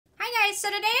Okay, so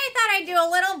today I thought I'd do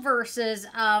a little versus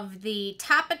of the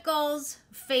Topicals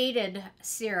Faded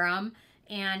Serum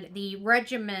and the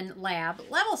Regimen Lab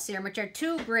Level Serum, which are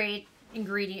two great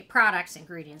products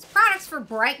for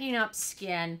brightening up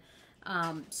skin.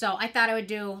 So I thought I would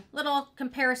do a little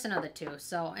comparison of the two.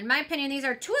 So in my opinion, these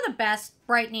are two of the best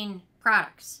brightening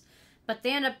products, but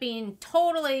they end up being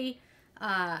totally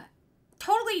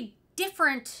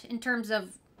different in terms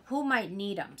of who might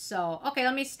need them. So, okay,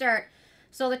 let me start.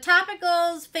 So the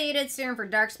Topicals Faded Serum for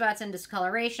dark spots and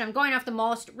discoloration. I'm going off the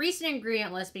most recent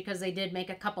ingredient list because they did make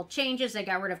a couple changes. They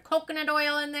got rid of coconut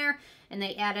oil in there, and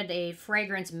they added a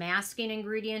fragrance masking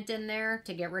ingredient in there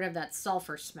to get rid of that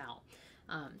sulfur smell.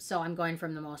 So I'm going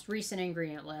from the most recent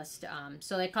ingredient list.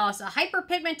 So they call us a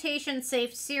hyperpigmentation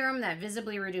safe serum that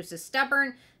visibly reduces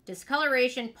stubborn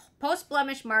discoloration,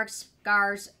 post-blemish marks,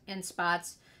 scars, and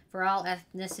spots for all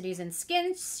ethnicities and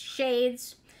skin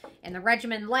shades. And the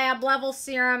Regimen Lab Level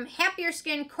Serum, happier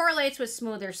skin correlates with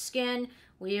smoother skin.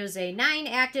 We use a 9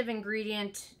 active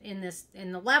ingredient in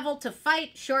the level to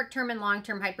fight short-term and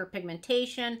long-term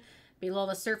hyperpigmentation. Below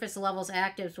the surface levels,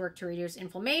 actives work to reduce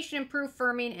inflammation, improve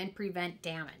firming, and prevent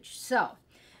damage. So,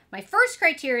 my first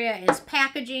criteria is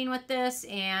packaging with this,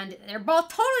 and they're both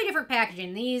totally different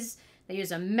packaging. These, they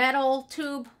use a metal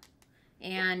tube,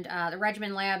 and the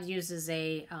Regimen Labs uses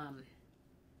a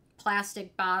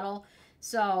plastic bottle.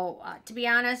 So, to be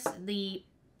honest, the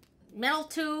metal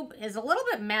tube is a little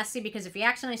bit messy because if you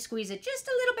accidentally squeeze it just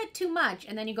a little bit too much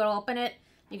and then you go to open it,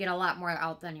 you get a lot more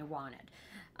out than you wanted.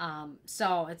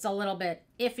 So, it's a little bit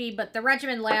iffy, but the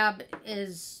Regimen Lab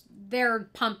their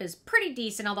pump is pretty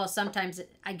decent, although sometimes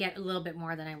I get a little bit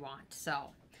more than I want.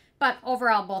 So, but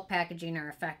overall, both packaging are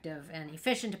effective and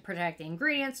efficient to protect the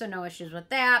ingredients, so no issues with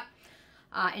that.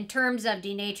 In terms of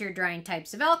denatured drying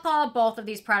types of alcohol, both of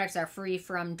these products are free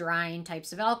from drying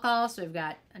types of alcohol. So we've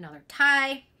got another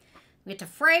tie. We get to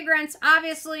fragrance.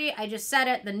 Obviously, I just said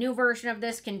it. The new version of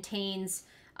this contains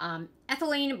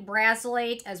ethylene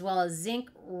brassylate as well as zinc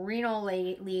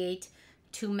renolate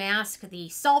to mask the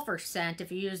sulfur scent.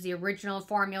 If you use the original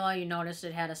formula, you notice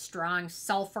it had a strong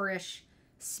sulfurish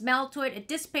smell to it. It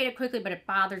dissipated quickly, but it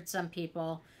bothered some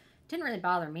people. It didn't really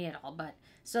bother me at all, but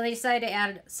so they decided to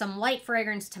add some light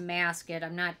fragrance to mask it.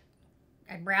 I'd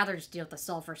rather just deal with the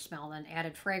sulfur smell than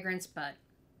added fragrance, but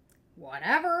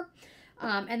whatever.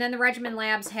 And then the Regimen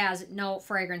Labs has no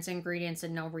fragrance ingredients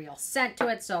and no real scent to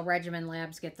it, so Regimen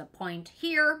Labs get the point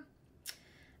here.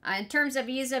 In terms of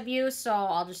ease of use, so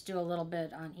I'll just do a little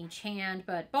bit on each hand,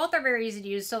 but both are very easy to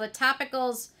use. So the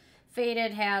Topicals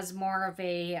Faded has more of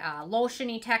a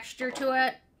lotiony texture to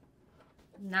it,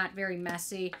 not very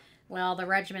messy. Well, the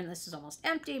Regimen, this is almost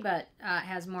empty, but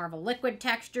has more of a liquid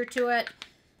texture to it.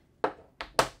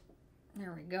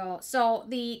 There we go. So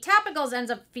the Topicals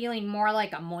ends up feeling more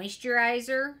like a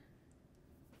moisturizer.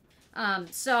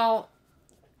 So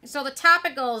the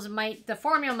Topicals the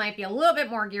formula might be a little bit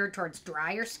more geared towards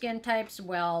drier skin types,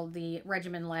 while the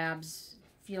Regimen Labs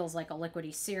feels like a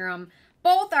liquidy serum.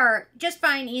 Both are just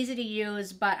fine, easy to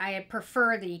use, but I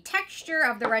prefer the texture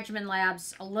of the Regimen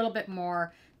Labs a little bit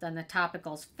more than the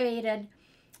Topicals Faded.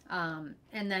 And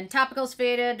then Topicals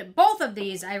Faded, both of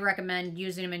these, I recommend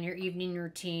using them in your evening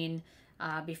routine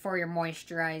before your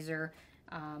moisturizer.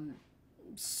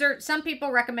 Some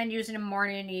people recommend using them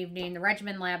morning and evening. The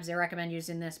Regimen Labs, they recommend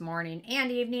using this morning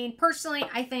and evening. Personally,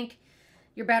 I think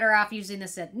you're better off using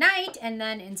this at night, and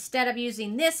then instead of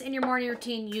using this in your morning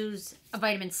routine, use a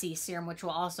vitamin C serum, which will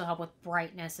also help with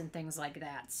brightness and things like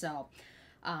that. So,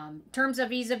 in terms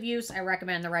of ease of use, I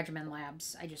recommend the Regimen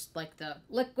Labs. I just like the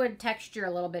liquid texture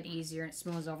a little bit easier. It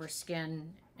smooths over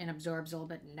skin and absorbs a little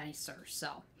bit nicer.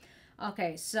 So,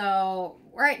 okay, so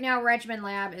right now Regimen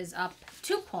Lab is up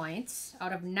 2 points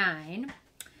out of 9.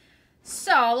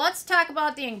 So let's talk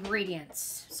about the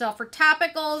ingredients. So for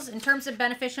Topicals, in terms of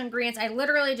beneficial ingredients, I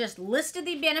literally just listed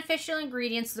the beneficial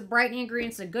ingredients, the brightening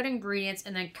ingredients, the good ingredients,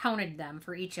 and then counted them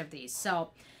for each of these. So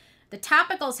the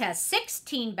Topicals has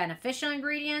 16 beneficial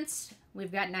ingredients.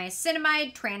 We've got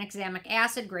niacinamide, tranexamic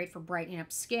acid, great for brightening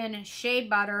up skin, shea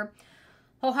butter,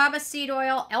 jojoba seed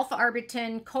oil,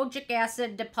 Alpha-Arbutin, Kojic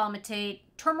acid, Dipalmitate,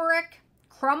 turmeric,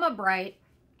 Chromanyl,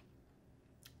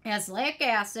 Azelaic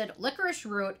acid, licorice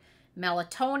root,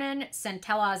 melatonin,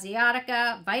 Centella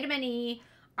asiatica, vitamin E,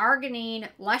 arginine,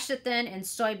 lecithin, and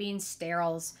soybean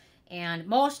sterols. And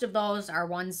most of those are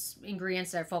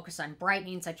ingredients that are focused on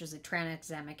brightening, such as the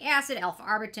tranexamic acid,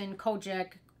 Alpha-Arbutin,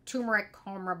 Kojic, turmeric,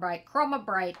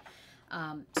 Chromanyl.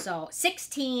 So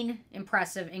 16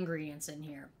 impressive ingredients in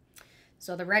here.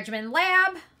 So the Regimen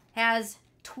Lab has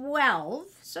 12,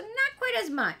 so not quite as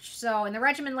much. So in the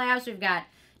Regimen Labs, we've got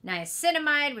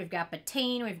niacinamide, we've got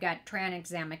betaine, we've got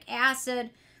tranexamic acid,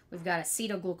 we've got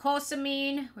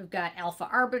acetylglucosamine, we've got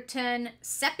alpha-arbutin,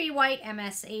 sepi white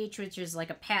MSH, which is like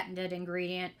a patented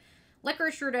ingredient,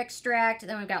 licorice root extract,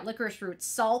 then we've got licorice root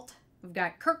salt, we've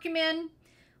got curcumin,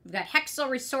 we've got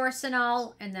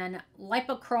hexylresorcinol, and then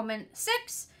lipochromin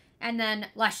 6, and then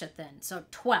lecithin, so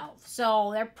 12.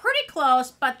 So they're pretty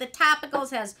close, but the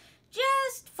Topicals has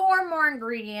just 4 more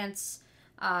ingredients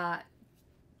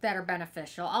that are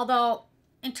beneficial. Although,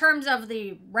 in terms of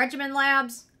the Regimen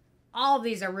labs, all of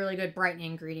these are really good brightening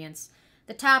ingredients.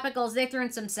 The Topicals, they threw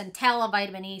in some centella,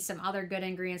 vitamin E, some other good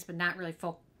ingredients, but not really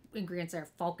ingredients that are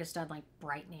focused on like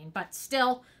brightening. But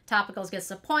still, Topicals gets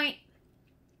the point.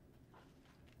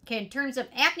 Okay, in terms of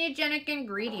acneogenic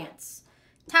ingredients,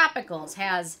 Topicals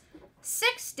has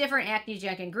 6 different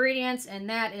acneogenic ingredients, and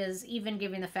that is even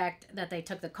given the fact that they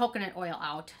took the coconut oil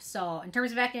out. So in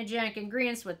terms of acneogenic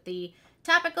ingredients with the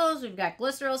Topicals, we've got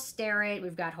glyceryl, stearate,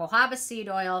 we've got jojoba seed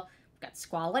oil, we've got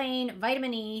squalane,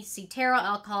 vitamin E, cetearyl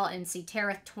alcohol, and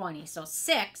cetareth 20. So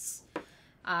 6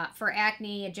 for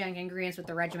acneogenic ingredients with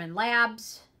the Regimen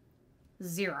labs,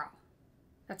 0.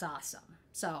 That's awesome.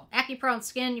 So acne-prone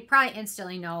skin, you probably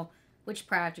instantly know which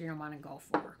product you're going to want to go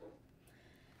for.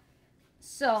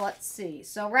 So let's see.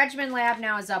 So Regimen lab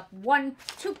now is up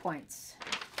 2 points.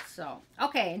 So,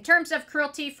 okay, in terms of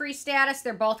cruelty-free status,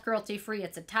 they're both cruelty-free.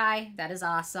 It's a tie. That is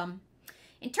awesome.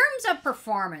 In terms of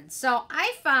performance, so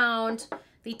I found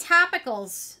the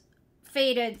Topicals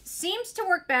Faded seems to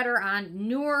work better on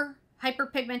newer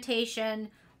hyperpigmentation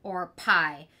or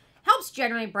pie. Helps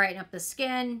generally brighten up the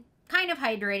skin. Kind of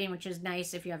hydrating, which is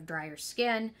nice if you have drier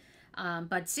skin.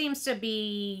 But seems to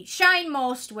be shine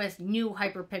most with new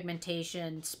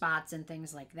hyperpigmentation spots and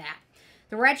things like that.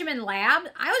 The Regimen lab,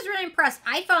 I was really impressed.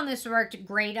 I found this worked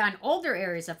great on older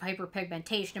areas of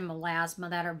hyperpigmentation and melasma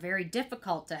that are very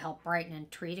difficult to help brighten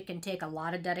and treat. It can take a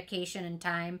lot of dedication and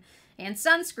time and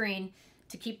sunscreen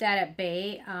to keep that at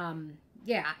bay.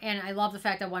 Yeah, and I love the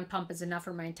fact that 1 pump is enough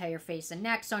for my entire face and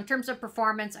neck. So in terms of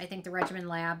performance, I think the Regimen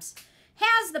labs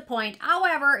has the point.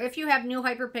 However, if you have new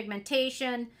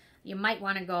hyperpigmentation, you might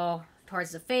want to go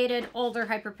towards the Faded. Older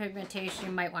hyperpigmentation,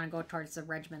 you might want to go towards the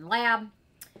Regimen lab.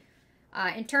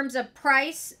 In terms of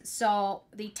price, so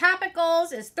the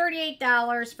Topicals is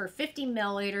 $38 for 50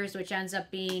 milliliters, which ends up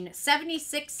being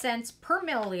 76 cents per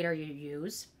milliliter you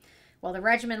use. While the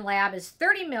Regimen lab is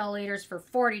 30 milliliters for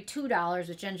 $42,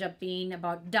 which ends up being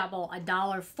about double,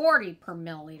 $1.40 per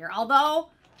milliliter. Although,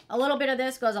 a little bit of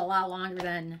this goes a lot longer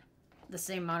than the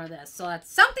same amount of this. So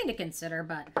that's something to consider,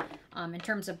 but in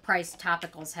terms of price,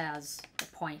 Topicals has the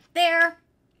point there.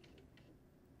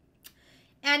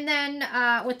 And then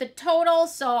with the total,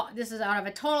 so this is out of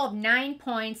a total of 9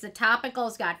 points. The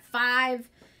Topicals got 5,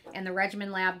 and the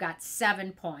Regimen lab got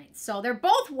 7 points. So they're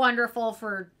both wonderful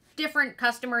for different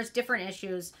customers, different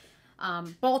issues.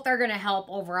 Both are going to help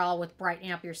overall with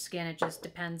brightening up your skin. It just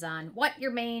depends on what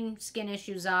your main skin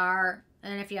issues are,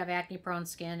 and if you have acne-prone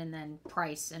skin, and then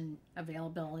price and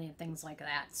availability and things like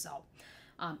that. So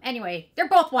anyway, they're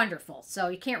both wonderful. So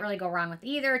you can't really go wrong with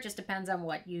either. It just depends on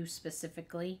what you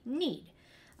specifically need.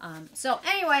 So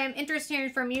anyway, I'm interested in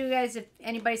hearing from you guys if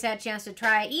anybody's had a chance to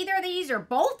try either of these or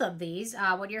both of these,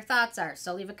 what your thoughts are.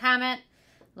 So leave a comment.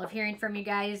 Love hearing from you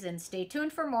guys, and stay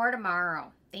tuned for more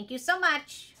tomorrow. Thank you so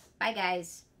much. Bye,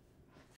 guys.